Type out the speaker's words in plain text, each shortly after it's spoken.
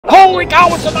Holy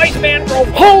cow, it's a nice mangrove.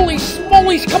 Holy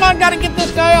smolies, come on, gotta get this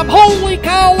guy up. Holy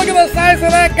cow, look at the size of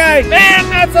that guy. Man,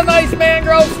 that's a nice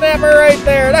mangrove snapper right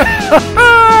there.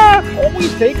 Oh,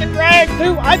 he's taking drag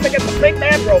too. I think it's a big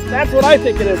mangrove. That's what I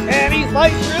think it is. And he's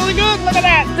fighting really good. Look at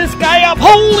that. This guy up.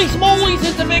 Holy smolies,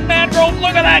 it's a big mangrove.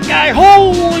 Look at that guy.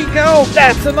 Holy cow.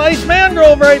 That's a nice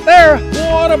mangrove right there.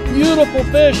 What a beautiful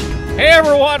fish. Hey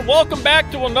everyone, welcome back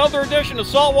to another edition of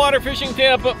Saltwater Fishing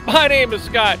Tampa. My name is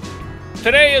Scott.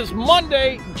 Today is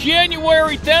Monday,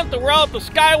 January 10th, and we're out at the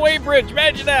Skyway Bridge.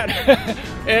 Imagine that.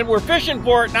 And we're fishing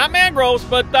for it, not mangroves,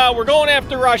 but we're going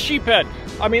after sheephead.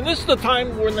 I mean, this is the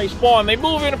time when they spawn. They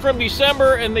move in from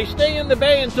December and they stay in the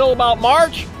bay until about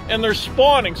March, and they're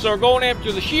spawning. So we're going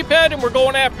after the sheephead and we're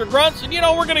going after grunts, and you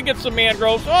know, we're going to get some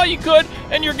mangroves. Oh, you could,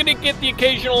 and you're going to get the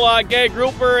occasional gag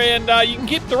grouper, and you can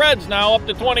keep the reds now up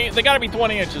to 20. They got to be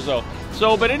 20 inches though.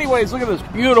 So, but anyways, look at this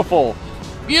beautiful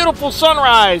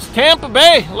sunrise, Tampa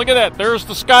Bay. Look at that. There's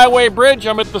the Skyway Bridge.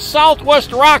 I'm at the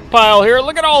southwest rock pile here.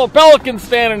 Look at all the pelicans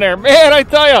standing there. Man, I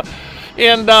tell you.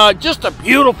 And just a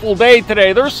beautiful day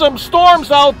today. There's some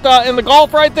storms out in the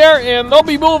Gulf right there, and they'll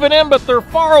be moving in, but they're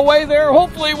far away there.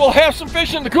 Hopefully we'll have some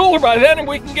fish in the cooler by then and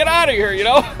we can get out of here, you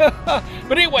know.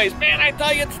 But anyways, man, I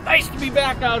tell you, it's nice to be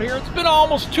back out here. It's been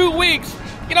almost 2 weeks,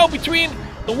 you know, between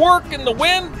the work and the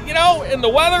wind, you know, and the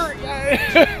weather.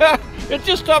 It's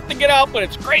just tough to get out, but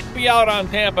it's great to be out on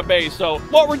Tampa Bay. So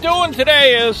what we're doing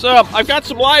today is I've got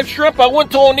some live shrimp. I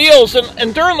went to O'Neill's,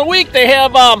 and during the week they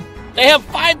have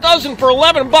 5 dozen for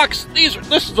 11 bucks. This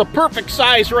is a perfect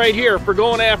size right here for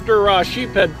going after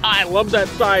sheephead. I love that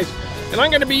size. And I'm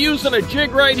going to be using a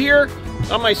jig right here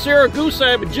on my Sarah Goose. I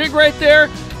have a jig right there.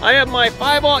 I have my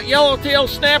 5/0 yellowtail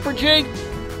snapper jig.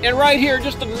 And right here,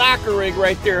 just a knocker rig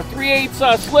right there.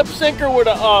 3/8 slip sinker with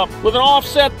an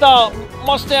offset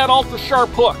Mustad ultra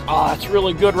sharp hook. Oh, that's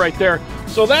really good right there.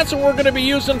 So that's what we're going to be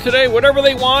using today. Whatever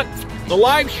they want. The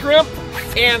live shrimp,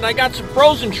 and I got some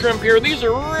frozen shrimp here. These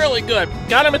are really good.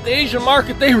 Got them at the Asian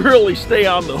market. They really stay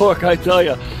on the hook, I tell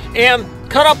you. And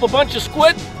cut up a bunch of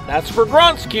squid. That's for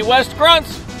grunts, Key West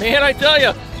grunts. Man, I tell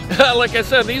you, like I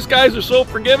said, these guys are so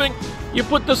forgiving. You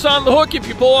put this on the hook, if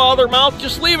you pull out of their mouth,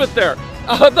 just leave it there.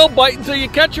 They'll bite until you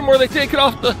catch them, or they take it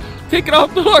off the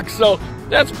hook. So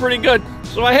that's pretty good.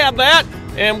 So I have that,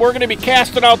 and we're going to be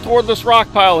casting out toward this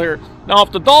rock pile here. Now,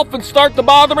 if the dolphins start to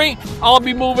bother me, I'll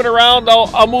be moving around.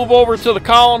 I'll move over to the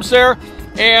columns there,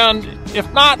 and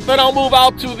if not, then I'll move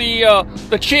out to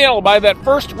the channel by that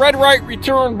first red right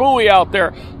return buoy out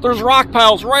there. There's rock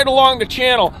piles right along the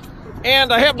channel,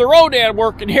 and I have the Rodan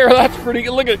working here. That's pretty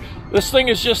good. Look at this thing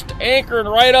is just anchoring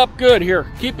right up good here,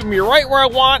 keeping me right where I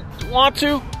want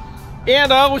to.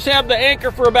 And I always have the anchor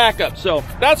for a backup. So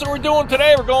that's what we're doing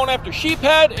today. We're going after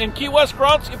sheephead and Key West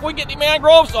grunts. If we get any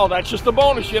mangroves, oh, that's just a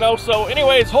bonus, you know. So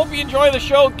anyways, hope you enjoy the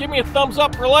show. Give me a thumbs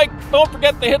up or like. Don't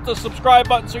forget to hit the subscribe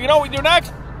button. So you know what we do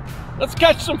next? Let's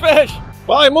catch some fish.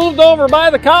 Well, I moved over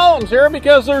by the columns here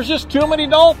because there's just too many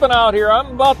dolphin out here. I'm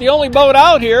about the only boat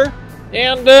out here.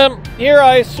 And here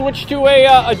I switched to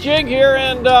a jig here,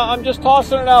 and I'm just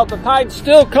tossing it out. The tide's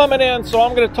still coming in, so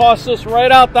I'm going to toss this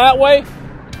right out that way.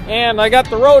 And I got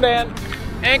the Rodan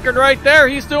anchored right there.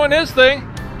 He's doing his thing.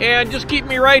 And just keep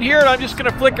me right here, and I'm just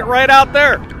going to flick it right out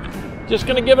there. Just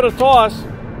going to give it a toss.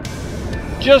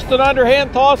 Just an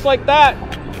underhand toss like that.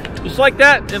 Just like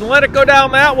that. And let it go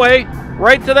down that way,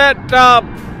 right to that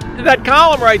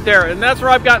column right there. And that's where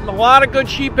I've gotten a lot of good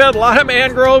sheephead, a lot of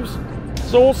mangroves.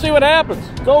 So we'll see what happens.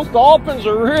 Those dolphins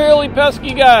are really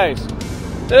pesky guys.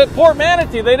 At Port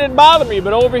Manatee, they didn't bother me.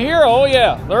 But over here, oh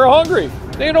yeah, they're hungry.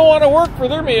 They don't want to work for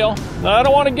their meal. I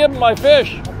don't want to give them my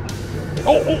fish.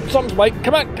 Oh, something's biting.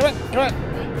 Come on.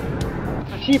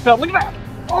 Sheephead, look at that.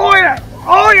 Oh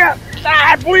yeah.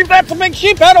 I believe that's a big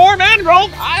sheephead or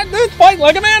mangrove. It's biting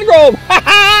like a mangrove.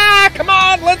 Come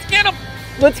on, let's get him.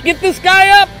 Let's get this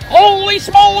guy up. Holy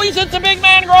smolies, it's a big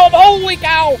mangrove. Holy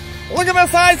cow. Look at the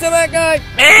size of that guy.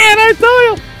 Man, I tell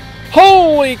you.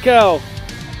 Holy cow.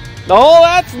 Oh,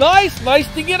 that's nice. Nice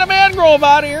to get a mangrove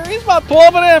out of here. He's about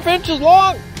 12.5 inches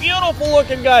long. Beautiful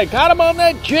looking guy. Got him on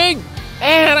that jig.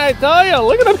 And I tell you,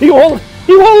 look at him. He won't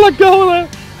let go of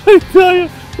that. I tell you,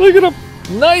 look at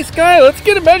him. Nice guy. Let's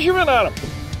get a measurement on him.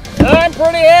 I'm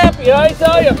pretty happy, I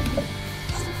tell you.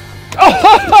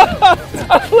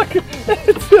 Look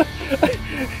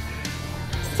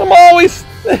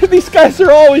at these guys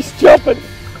are always jumping.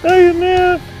 Hey,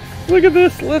 man, look at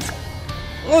this. Let's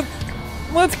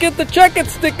get the check-it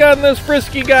stick on this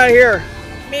frisky guy here.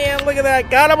 Man, look at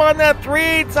that. Got him on that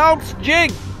 3/8 ounce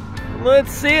jig.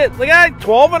 Let's see it. Look at that,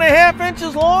 12.5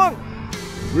 inches long.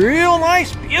 Real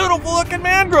nice, beautiful looking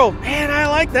mangrove. Man, I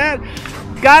like that.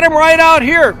 Got him right out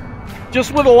here.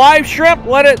 just with a live shrimp,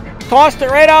 tossed it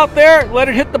right out there, let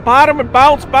it hit the bottom and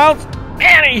bounce.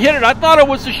 Man, he hit it. I thought it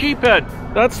was a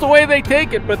sheephead. That's the way they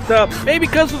take it, but maybe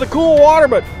because of the cool water,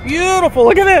 but beautiful.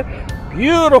 Look at that.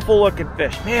 Beautiful looking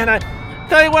fish. Man, I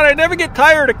tell you what, I never get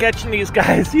tired of catching these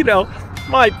guys. You know,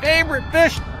 my favorite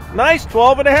fish. Nice,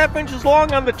 12.5 inches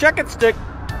long on the check-it stick.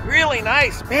 Really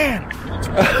nice, man.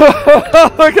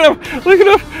 Look at him. Look at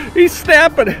him. He's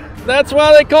snapping. That's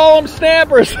why they call them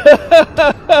snappers.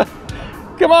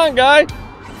 Come on, guy.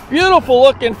 Beautiful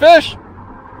looking fish.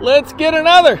 Let's get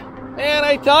another. Man,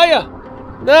 I tell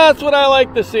you, that's what I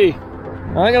like to see.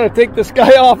 I'm going to take this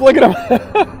guy off. Look at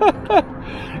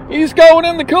him. He's going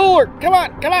in the cooler. Come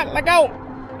on, let go.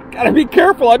 Got to be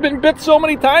careful. I've been bit so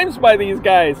many times by these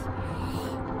guys.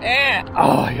 And,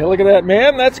 oh, yeah, look at that,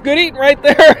 man. That's good eating right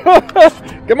there.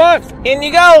 Come on, in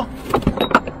you go.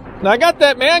 Now, I got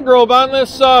that mangrove on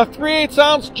this 3/8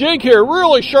 ounce jig here.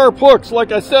 Really sharp hooks,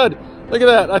 like I said. Look at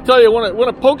that. I tell you, when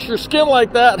it pokes your skin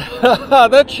like that,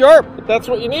 that's sharp. But that's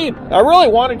what you need. I really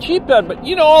wanted sheephead, but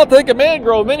you know, I'll take a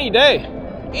mangrove any day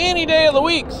of the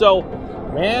week. So,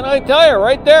 man, I tell you,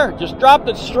 right there, just dropped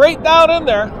it straight down in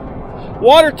there.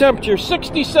 Water temperature,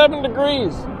 67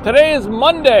 degrees. Today is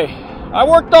Monday. I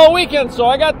worked all weekend, so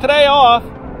I got today off.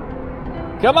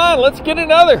 Come on, let's get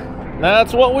another.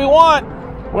 That's what we want.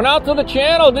 Went out to the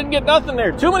channel, didn't get nothing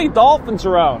there. Too many dolphins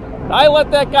around. I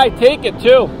let that guy take it,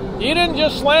 too. He didn't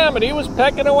just slam it. He was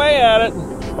pecking away at it.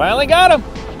 Finally got him.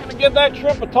 I'm going to give that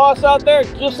shrimp a toss out there,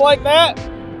 just like that.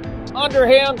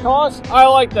 Underhand toss. I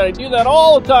like that. I do that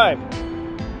all the time.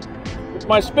 With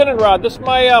my spinning rod. This is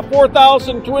my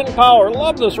 4000 twin power.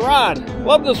 Love this rod.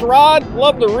 Love this rod.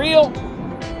 Love the reel.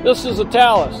 This is a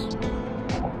Talus.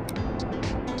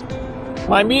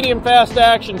 My medium fast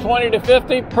action 20 to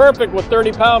 50, perfect with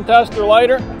 30-pound tester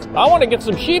lighter. I want to get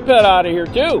some sheephead out of here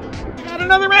too. Got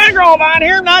another mangrove on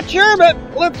here, not sure, but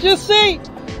let's just see.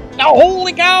 Oh,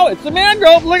 holy cow, it's a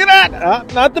mangrove, look at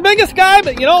that. Not the biggest guy,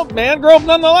 but you know, mangrove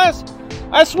nonetheless.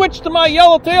 I switched to my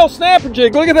yellowtail snapper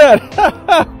jig, look at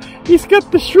that. He's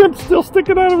got the shrimp still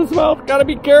sticking out of his mouth, gotta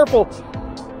be careful.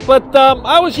 But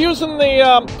I was using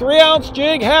the 3-ounce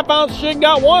jig, half-ounce jig,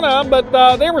 got one on, but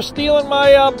they were stealing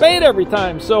my bait every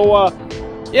time. So,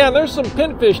 yeah, there's some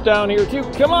pinfish down here, too.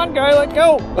 Come on, guy, let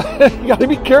go. You got to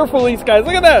be careful, these guys.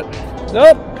 Look at that.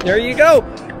 Nope, there you go.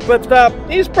 But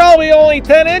he's probably only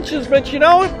 10 inches, but you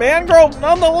know what? Mangrove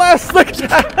nonetheless. Look at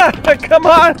that. Come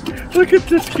on. Look at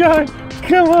this guy.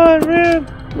 Come on, man.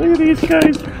 Look at these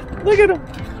guys. Look at him.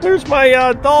 There's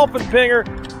my dolphin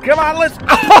pinger. Come on, let's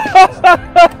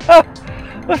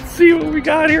see what we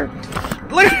got here.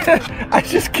 Look, I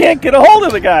just can't get a hold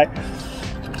of the guy.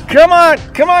 Come on,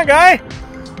 guy.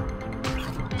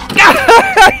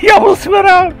 He almost went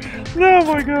out. Oh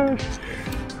my gosh.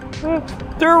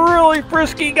 They're really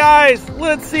frisky guys.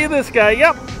 Let's see this guy.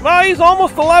 Yep, well, he's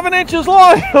almost 11 inches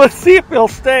long. Let's see if he'll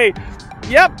stay.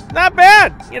 Yep, not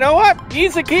bad. You know what?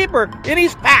 He's a keeper, and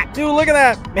he's fat too. Look at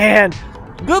that, man.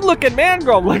 Good looking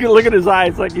mangrove. Look at his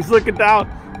eyes, like he's looking down.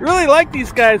 Really like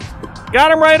these guys. Got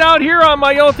him right out here on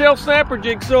my yellowtail snapper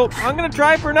jig. So I'm gonna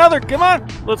try for another. Come on,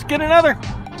 let's get another.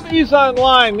 These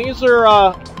online. These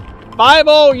are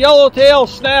 5/0 yellowtail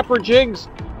snapper jigs.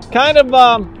 Kind of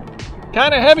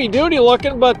heavy duty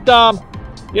looking, but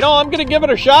you know, I'm gonna give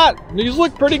it a shot. These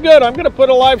look pretty good. I'm gonna put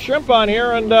a live shrimp on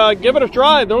here and give it a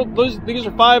try. These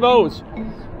are 5/0s.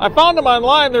 I found them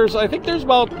online. I think there's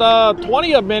about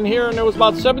 20 of them in here, and it was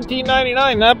about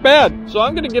 $17.99. Not bad. So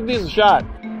I'm going to give these a shot.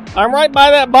 I'm right by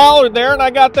that bollard there, and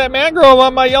I got that mangrove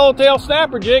on my yellowtail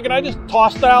snapper jig, and I just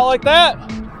tossed it out like that.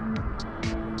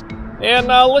 And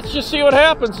let's just see what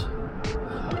happens.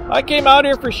 I came out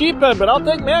here for sheephead, but I'll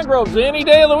take mangroves any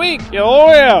day of the week.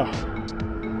 Oh, yeah.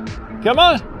 Come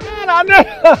on. Man,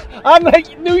 I'm the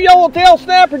new yellowtail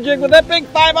snapper jig with that big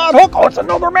 5-aught hook. Oh, it's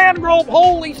another mangrove.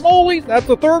 Holy smolies. That's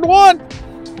the third one.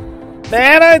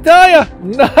 Man, I tell you.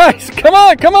 Nice. Come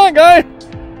on, guy.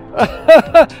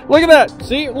 Look at that.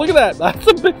 See, look at that.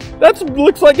 That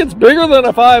looks like it's bigger than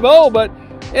a 5/0, but,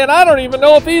 and I don't even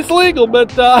know if he's legal,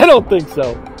 but I don't think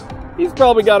so. He's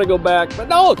probably got to go back. But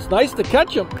no, it's nice to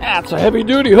catch him. That's a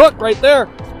heavy-duty hook right there.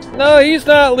 No, he's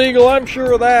not legal. I'm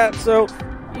sure of that. So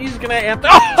he's going to have to...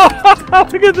 Oh,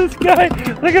 look at this guy.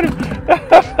 Look at him.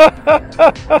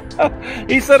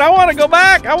 He said, I want to go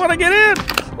back. I want to get in.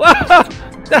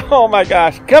 Oh, my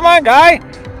gosh. Come on, guy.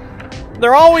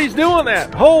 They're always doing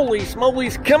that. Holy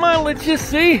smolies. Come on, let's just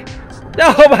see.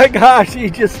 Oh, my gosh. He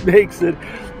just makes it.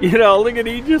 You know, look at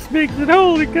he just makes it.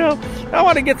 Holy cow. I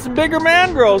want to get some bigger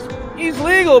mangroves. He's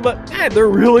legal, but man, they're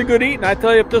really good eating. I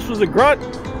tell you, if this was a grunt,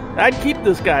 I'd keep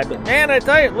this guy, but man, I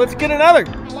tell you, let's get another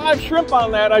live shrimp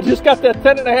on that. I just got that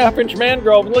 10.5-inch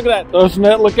mangrove. Look at that. Doesn't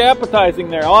that look appetizing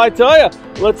there? Oh, I tell you,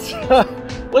 let's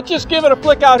just give it a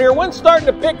flick out here. Wind's starting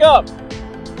to pick up.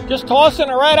 Just tossing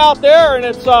it right out there, and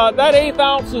it's that 1/8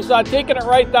 ounce is taking it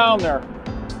right down there.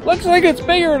 Looks like it's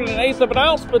bigger than 1/8 of an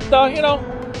ounce, but you know,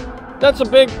 that's a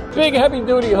big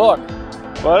heavy-duty hook.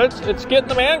 But it's getting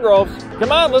the mangroves.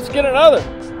 Come on, let's get another.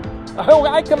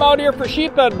 I come out here for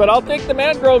sheephead, but I'll take the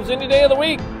mangroves any day of the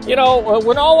week. You know,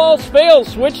 when all else fails,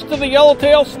 switch to the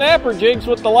yellowtail snapper jigs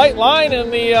with the light line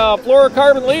and the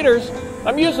fluorocarbon leaders.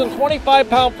 I'm using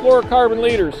 25-pound fluorocarbon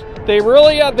leaders. They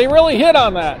really hit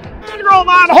on that. Mangrove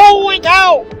on, holy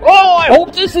cow! Oh, I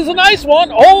hope this is a nice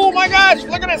one. Oh my gosh,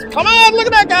 look at this. Come on, look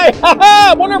at that guy. Ha ha,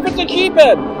 I wonder if it's a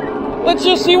sheephead. Let's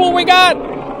just see what we got.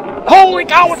 Holy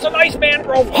cow, it's a nice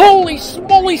mangrove. Holy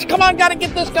smolies, come on, gotta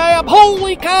get this guy up.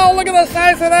 Holy cow, look at the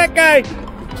size of that guy.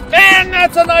 Man,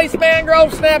 that's a nice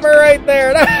mangrove snapper right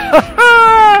there.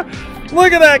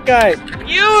 Look at that guy,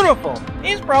 beautiful.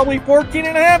 He's probably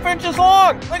 14.5 inches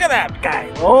long. Look at that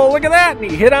guy. Oh, look at that. And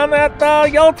he hit on that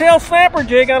yellowtail snapper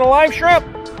jig on a live shrimp.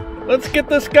 Let's get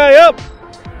this guy up.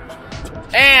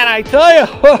 And I tell you,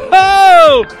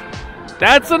 whoa,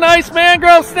 that's a nice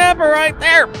mangrove snapper right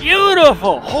there.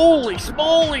 Beautiful. Holy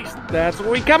smolies. That's what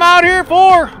we come out here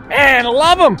for. Man, I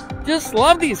love them. Just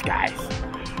love these guys.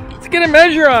 Let's get a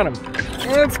measure on him.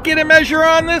 Let's get a measure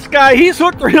on this guy. He's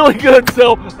hooked really good,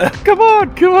 so come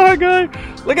on, guy.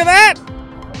 Look at that.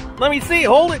 Let me see,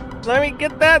 hold it. Let me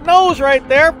get that nose right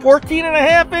there.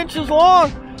 14.5 inches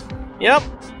long. Yep.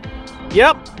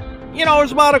 You know,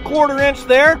 there's about a 1/4 inch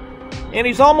there. And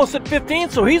he's almost at 15,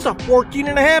 so he's a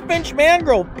 14.5-inch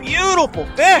mangrove. Beautiful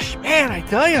fish. Man, I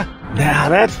tell you. Now,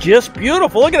 that's just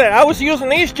beautiful. Look at that. I was using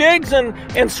these jigs and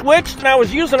switched, and I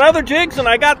was using other jigs, and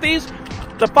I got these,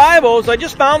 the 5.0s. I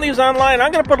just found these online.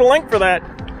 I'm going to put a link for that.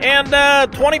 And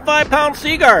 25-pound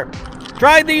Seaguar.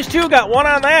 Tried these two, got one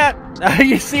on that.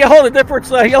 You see all the different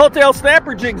yellowtail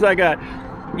snapper jigs I got.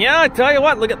 Yeah, I tell you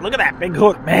what, look at that big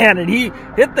hook, man, and he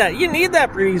hit that. You need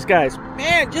that for these guys.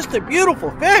 Man, just a beautiful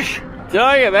fish.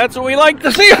 Tell you, that's what we like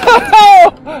to see.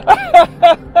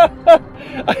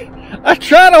 I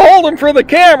try to hold him for the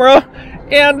camera,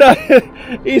 and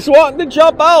he's wanting to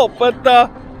jump out, but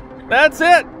that's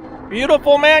it.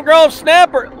 Beautiful mangrove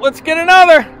snapper. Let's get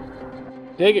another.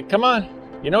 Take it, come on.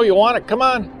 You know you want it, come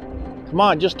on. Come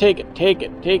on, just take it.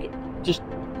 Just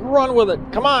run with it,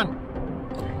 come on.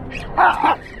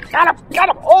 Got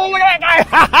him. Oh, look at that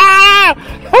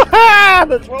guy.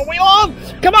 That's what we love.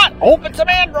 Come on. Hope it's a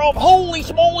mangrove. Holy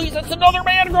smolies, it's another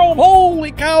mangrove.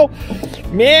 Holy cow.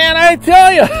 Man, I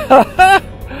tell you.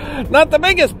 Not the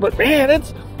biggest, but man,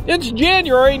 it's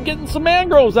January and getting some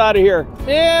mangroves out of here.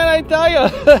 Man, I tell you.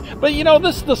 But you know,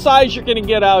 this is the size you're going to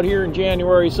get out here in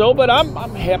January. So, but I'm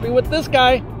happy with this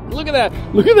guy. Look at that.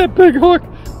 Look at that big hook.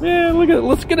 Man, look at it.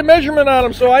 Let's get a measurement on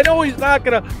him so I know he's not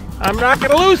going to... I'm not going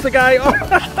to lose the guy. Oh.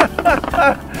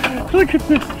 Look at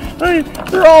this.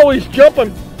 They're always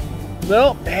jumping.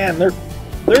 Well, man,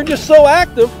 they're just so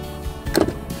active.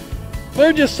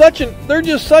 They're just such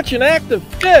an active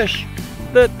fish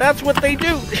that's what they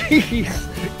do. Jeez.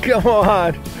 Come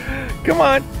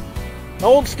on.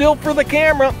 Hold still for the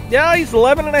camera. Yeah, he's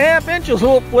 11.5 inches.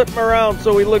 We'll flip him around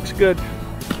so he looks good.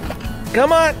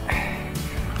 Come on.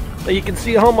 You can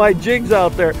see all my jigs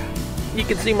out there. You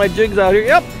can see my jigs out here.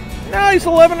 Yep. Now he's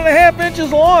 11.5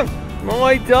 inches long. Oh,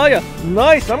 I tell you.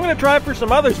 Nice. I'm going to try for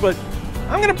some others, but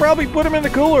I'm going to probably put them in the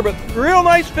cooler. But real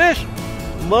nice fish.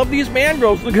 Love these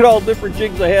mangroves. Look at all the different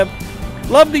jigs I have.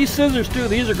 Love these scissors, too.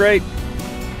 These are great.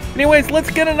 Anyways, let's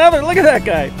get another. Look at that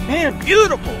guy. Man,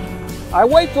 beautiful. I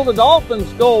wait till the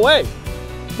dolphins go away.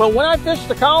 But when I fish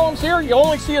the columns here, you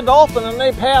only see a dolphin, and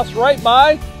they pass right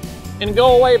by and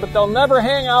go away, but they'll never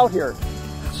hang out here.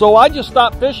 So I just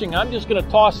stopped fishing. I'm just going to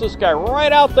toss this guy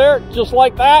right out there, just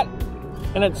like that,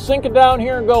 and it's sinking down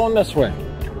here and going this way.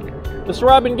 This is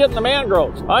where I've been getting the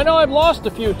mangroves. I know I've lost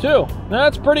a few too.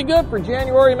 That's pretty good for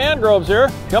January mangroves here.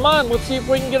 Come on, let's see if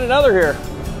we can get another here.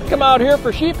 Come out here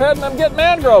for sheephead and I'm getting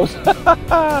mangroves. Look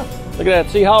at that.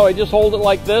 See how I just hold it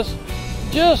like this?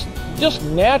 Just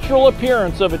natural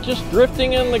appearance of it, just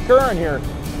drifting in the current here.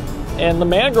 And the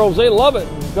mangroves, they love it.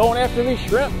 Going after these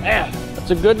shrimp, man, that's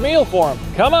a good meal for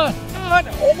them. Come on.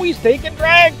 Always taking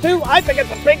drag too. I think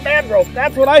it's a big mangrove.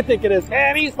 That's what I think it is.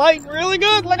 And he's fighting really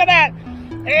good. Look at that.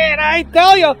 And I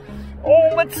tell you,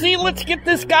 oh, let's see. Let's get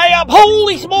this guy up.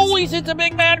 Holy smolies, it's a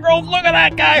big mangrove. Look at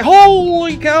that guy.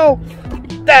 Holy cow.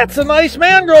 That's a nice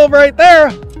mangrove right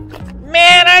there.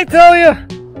 Man, I tell you.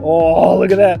 Oh,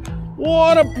 look at that.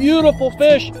 What a beautiful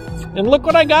fish. And look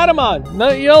what I got him on.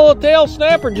 The yellowtail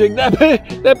snapper jig.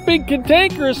 That big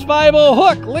cantankerous 5/0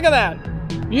 hook. Look at that.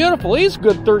 Beautiful. He's a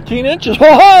good 13 inches.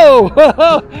 Whoa!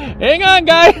 Hang on,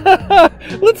 guy.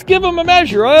 Let's give him a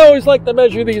measure. I always like to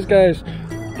measure these guys.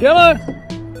 Come on.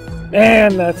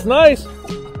 Man, that's nice.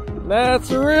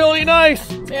 That's really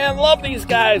nice. Man, love these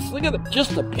guys. Look at them.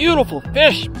 Just a beautiful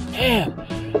fish. Man,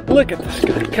 look at this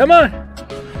guy. Come on.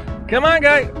 Come on,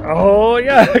 guy. Oh,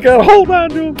 yeah. I got to hold on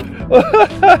to him.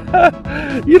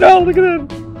 You know, look at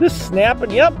him. Just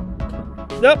snapping. Yep.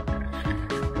 Yep.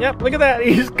 Yep, look at that.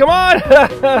 Come on.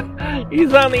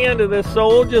 He's on the end of this, so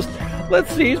we'll just,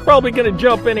 let's see. He's probably going to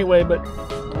jump anyway, but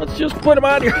let's just put him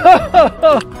on here.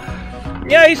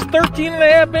 Yeah, he's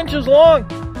 13.5 inches long.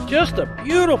 Just a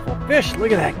beautiful fish.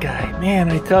 Look at that guy.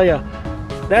 Man, I tell you,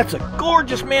 that's a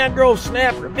gorgeous mangrove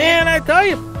snapper. Man, I tell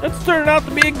you, that's turning out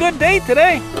to be a good day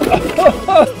today.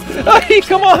 He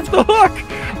come off the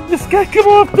hook. This guy come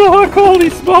off the hook. Holy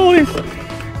smolies.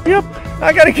 Yep.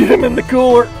 I gotta get him in the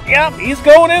cooler. Yep, he's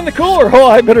going in the cooler. Oh,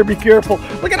 I better be careful.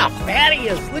 Look at how fat he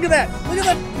is. Look at that. Look at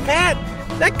that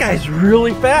fat. That guy's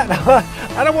really fat.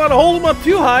 I don't want to hold him up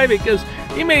too high because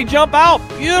he may jump out.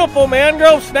 Beautiful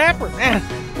mangrove snapper. Man,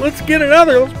 let's get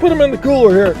another. Let's put him in the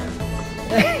cooler here.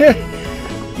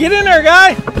 Get in there,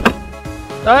 guy.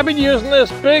 I've been using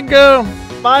this big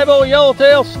 5/0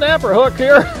 yellowtail snapper hook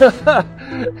here.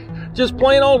 Just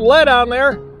plain old lead on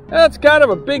there. That's kind of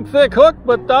a big, thick hook,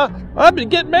 but I've been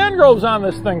getting mangroves on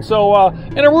this thing, so,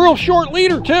 and a real short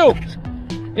leader, too.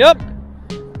 Yep.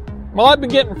 Well, I've been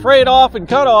getting frayed off and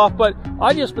cut off, but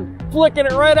I just been flicking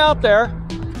it right out there,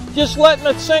 just letting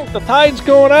it sink. The tide's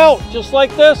going out, just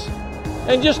like this,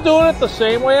 and just doing it the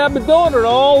same way I've been doing it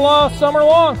all summer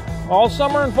long, all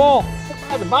summer and fall.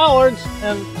 The bollards,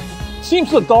 and it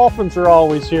seems the dolphins are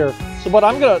always here, so, but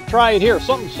I'm going to try it here.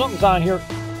 Something's on here.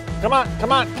 Come on,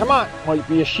 come on, come on. Might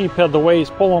be a sheephead the way he's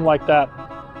pulling like that.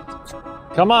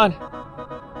 Come on.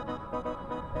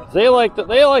 They like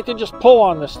to just pull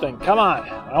on this thing. Come on.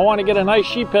 I want to get a nice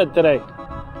sheephead today.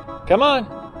 Come on.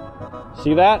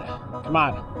 See that? Come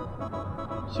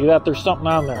on. See that? There's something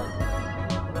on there.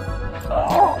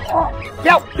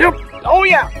 Yep, yep. Oh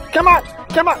yeah. Come on,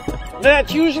 come on.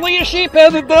 That's usually a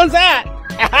sheephead that does that.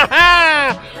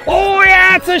 Oh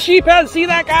yeah, it's a sheephead. See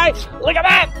that, guy? Look at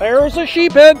that. There's a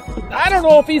sheephead. I don't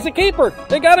know if he's a keeper.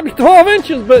 They got to be 12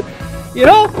 inches, but you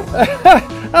know,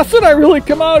 that's what I really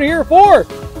come out here for.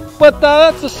 But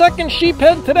that's the second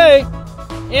sheephead today,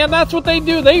 and that's what they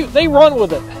do. They run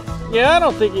with it. Yeah, I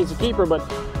don't think he's a keeper, but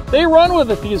they run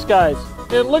with it, these guys.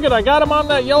 And look at, I got him on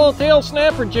that yellowtail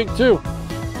snapper jig too.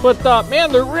 But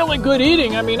man, they're really good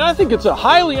eating. I mean, I think it's a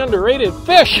highly underrated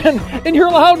fish, and you're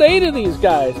allowed to eat these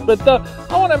guys. But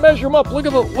I want to measure them up. Look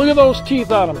at those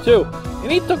teeth on them too.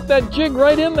 And he took that jig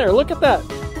right in there. Look at that.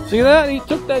 See that? He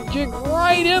took that jig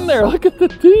right in there. Look at the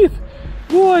teeth.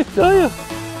 Boy, I tell you.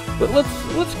 But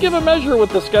let's give a measure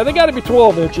with this guy. They got to be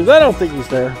 12 inches. I don't think he's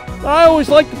there. I always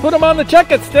like to put him on the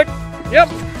check-it stick. Yep.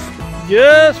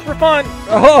 Just for fun.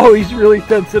 Oh, he's really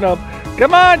tensing up.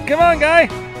 Come on, guy.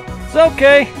 It's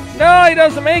okay. No, he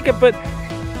doesn't make it, but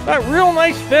that real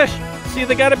nice fish. See,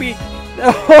 they got to be,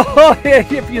 oh, yeah,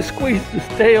 if you squeeze his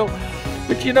tail.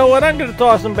 But you know what? I'm going to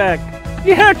toss him back.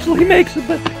 He actually makes it,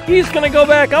 but he's going to go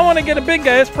back. I want to get a big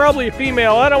guy. It's probably a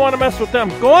female. I don't want to mess with them.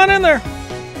 Go on in there.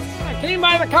 I came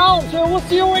by the columns here. Let's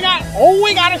see what we got. Oh,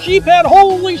 we got a sheephead.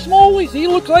 Holy smolies. He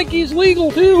looks like he's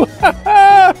legal, too.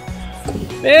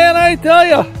 Man, I tell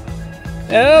you.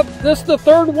 Yep, this is the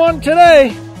third one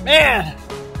today. Man.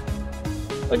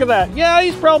 Look at that. Yeah,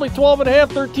 he's probably 12.5,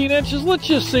 13 inches. Let's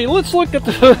just see. Let's look at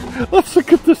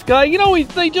this guy. You know,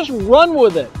 they just run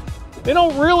with it. They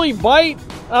don't really bite.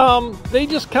 They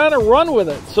just kind of run with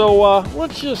it. So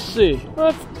let's just see.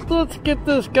 Let's get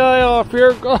this guy off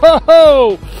here.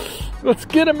 Oh, let's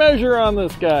get a measure on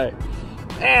this guy.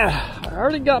 Man, I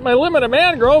already got my limit of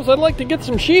mangroves. I'd like to get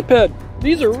some sheephead.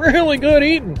 These are really good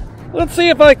eating. Let's see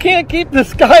if I can't keep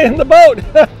this guy in the boat.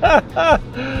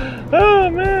 Oh,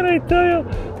 man, I tell you.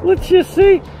 Let's just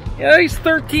see. Yeah, he's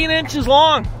 13 inches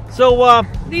long. So,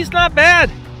 he's not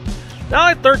bad. Now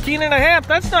at 13.5,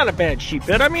 that's not a bad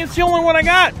sheephead. I mean, it's the only one I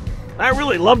got. I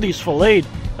really love these filleted.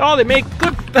 Oh, they make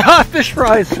good fish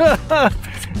fries.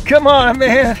 Come on,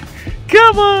 man.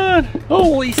 Come on.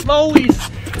 Holy smolies.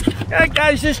 That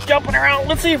guy's just jumping around.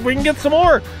 Let's see if we can get some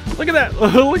more. Look at that.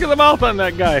 Look at the mouth on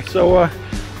that guy. So, I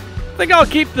think I'll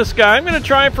keep this guy. I'm going to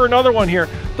try for another one here.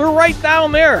 They're right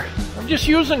down there. I'm just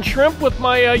using shrimp with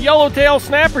my yellowtail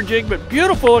snapper jig, but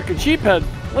beautiful looking sheephead.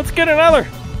 Let's get another.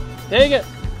 Take it.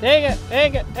 Take it.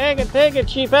 Take it. Take it. Take it,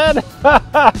 sheephead.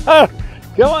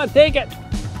 Come on, take it.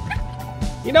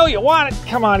 You know you want it.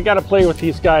 Come on, you got to play with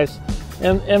these guys.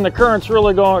 And the current's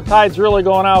really going, tide's really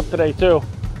going out today too.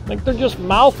 I think they're just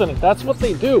mouthing it. That's what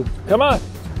they do. Come on.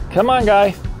 Come on,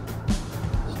 guy.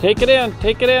 Just take it in,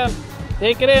 take it in,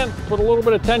 take it in. Put a little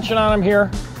bit of tension on him here.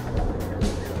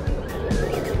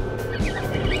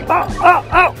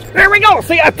 Oh, there we go.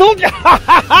 See, I told you.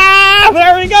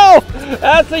 There we go.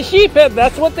 That's a sheephead.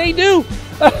 That's what they do.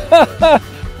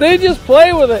 They just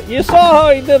play with it. You saw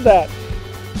how he did that.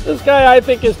 This guy, I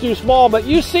think, is too small, but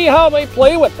you see how they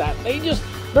play with that.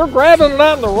 They're grabbing it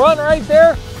on the run right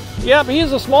there. Yep,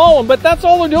 he's a small one, but that's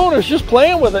all they're doing is just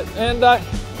playing with it. And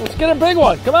let's get a big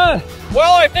one. Come on.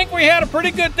 Well, I think we had a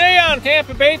pretty good day on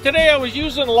Tampa Bay today. I was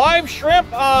using live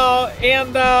shrimp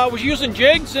and was using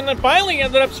jigs, and then finally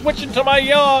ended up switching to my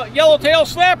yellowtail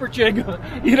snapper jig.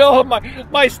 You know,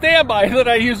 my standby that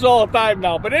I use all the time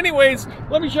now. But anyways,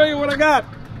 let me show you what I got.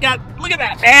 Look at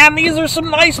that, man. These are some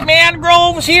nice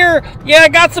mangroves here. Yeah, I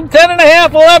got some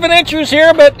 10.5, 11 inches here,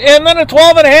 and then a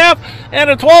 12.5 and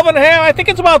a 12.5. I think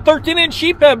it's about 13-inch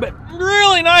sheephead, but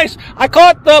really nice. I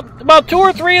caught about 2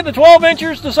 or 3 of the 12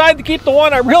 inchers, decided to keep the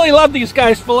one. I really love these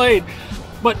guys filleted.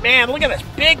 But man, look at this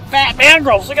big fat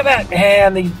mangroves. Look at that,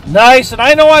 man. These nice. And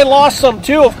I know I lost some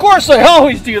too. Of course, I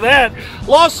always do that.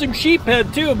 Lost some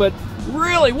sheephead too, but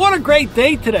really, what a great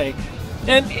day today.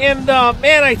 And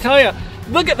man, I tell you,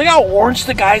 look how orange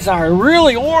the guys are.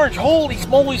 Really orange. Holy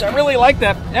smolies, I really like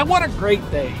that. And what a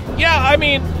great day. Yeah, I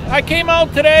mean, I came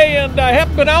out today and I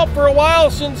haven't been out for a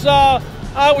while since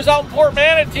I was out in Port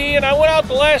Manatee, and I went out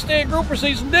the last day of grouper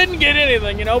season, didn't get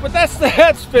anything, you know, but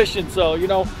that's fishing, so, you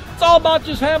know, it's all about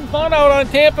just having fun out on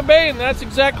Tampa Bay, and that's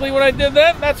exactly what I did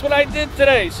then, and that's what I did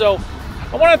today. So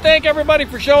I want to thank everybody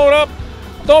for showing up.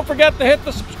 Don't forget to hit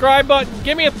the subscribe button.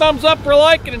 Give me a thumbs up for a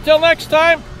like, and until next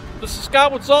time, this is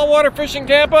Scott with Saltwater Fishing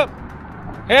Tampa.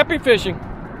 Happy fishing.